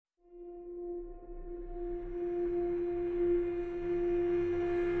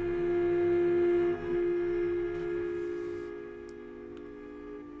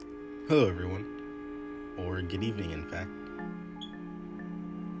Hello everyone, or good evening in fact.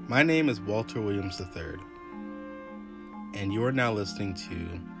 My name is Walter Williams III, and you are now listening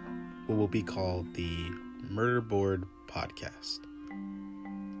to what will be called the MurderBoard Podcast.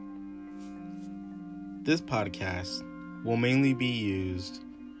 This podcast will mainly be used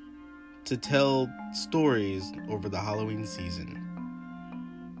to tell stories over the Halloween season.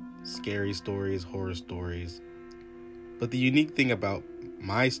 Scary stories, horror stories. But the unique thing about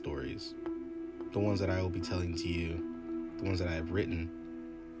my stories, the ones that I will be telling to you, the ones that I have written,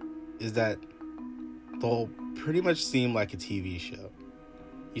 is that they'll pretty much seem like a TV show.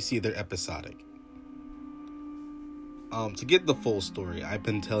 You see, they're episodic. To get the full story, I've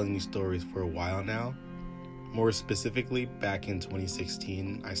been telling these stories for a while now. More specifically, back in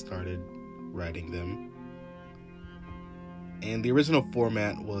 2016, I started writing them. And the original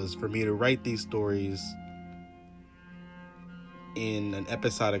format was for me to write these stories in an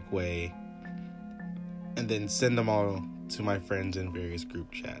episodic way and then send them all to my friends in various group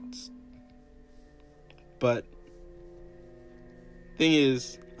chats. But thing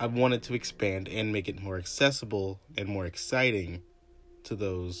is, I wanted to expand and make it more accessible and more exciting to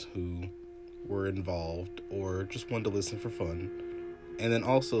those who were involved or just wanted to listen for fun, and then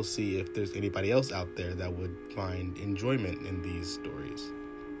also see if there's anybody else out there that would find enjoyment in these stories.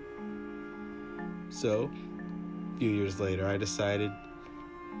 So a few years later, I decided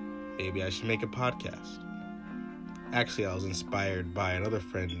maybe I should make a podcast. Actually, I was inspired by another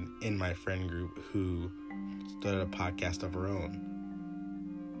friend in my friend group who started a podcast of her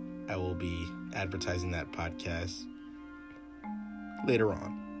own. I will be advertising that podcast later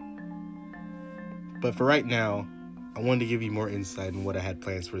on. But for right now, I wanted to give you more insight on what I had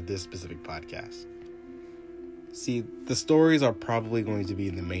plans for this specific podcast. See, the stories are probably going to be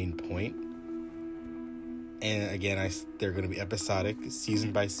the main point. And again, they're going to be episodic,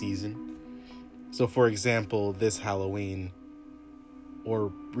 season by season. So for example, this Halloween,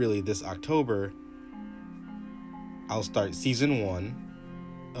 or really this October, I'll start season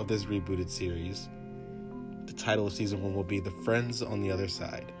 1 of this rebooted series. The title of season 1 will be The Friends on the Other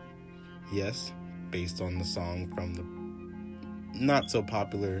Side. Yes, based on the song from the not so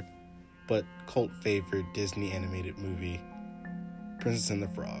popular, but cult favorite Disney animated movie, Princess and the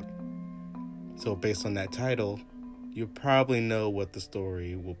Frog. So based on that title, you probably know what the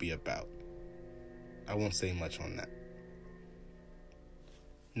story will be about. I won't say much on that.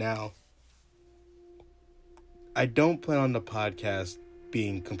 Now, I don't plan on the podcast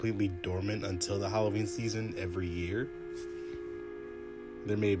being completely dormant until the Halloween season every year.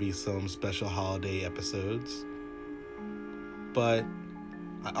 There may be some special holiday episodes. But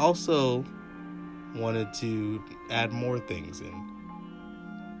I also wanted to add more things in.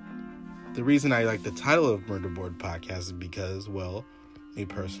 The reason I like the title of MurderBoard Podcast is because, well, me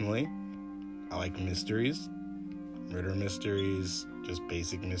personally, I like mysteries, murder mysteries, just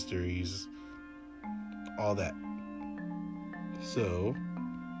basic mysteries, all that. So,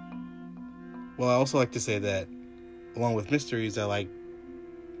 well, I also like to say that along with mysteries, I like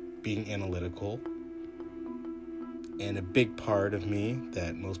being analytical. And a big part of me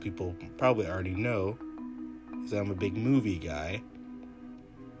that most people probably already know is that I'm a big movie guy.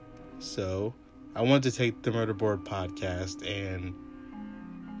 So I wanted to take the MurderBoard podcast, and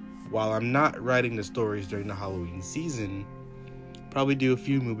while I'm not writing the stories during the Halloween season, probably do a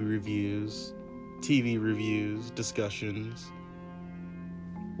few movie reviews, TV reviews, discussions,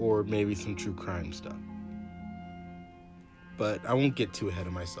 or maybe some true crime stuff. But I won't get too ahead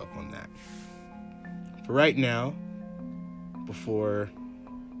of myself on that. For right now, before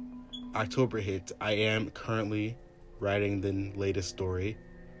October hits, I am currently writing the latest story.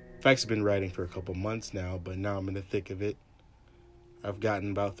 In fact, I've been writing for a couple months now, but now I'm in the thick of it. I've gotten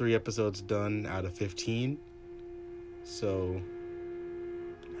about 3 episodes done out of 15, so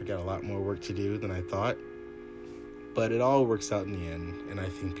I got a lot more work to do than I thought. But it all works out in the end, and I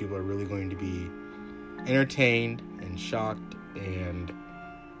think people are really going to be entertained and shocked, and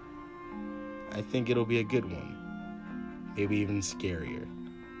I think it'll be a good one. Maybe even scarier.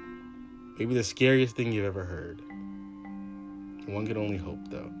 Maybe the scariest thing you've ever heard. One can only hope,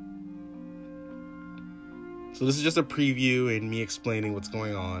 though. So this is just a preview and me explaining what's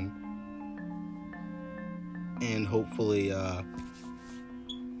going on. And hopefully,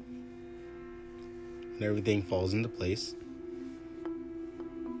 when everything falls into place,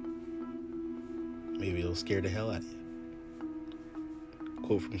 maybe it'll scare the hell out of you.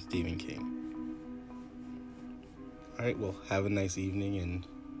 Quote from Stephen King. Alright, well, have a nice evening, and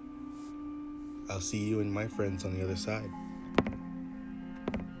I'll see you and my friends on the other side.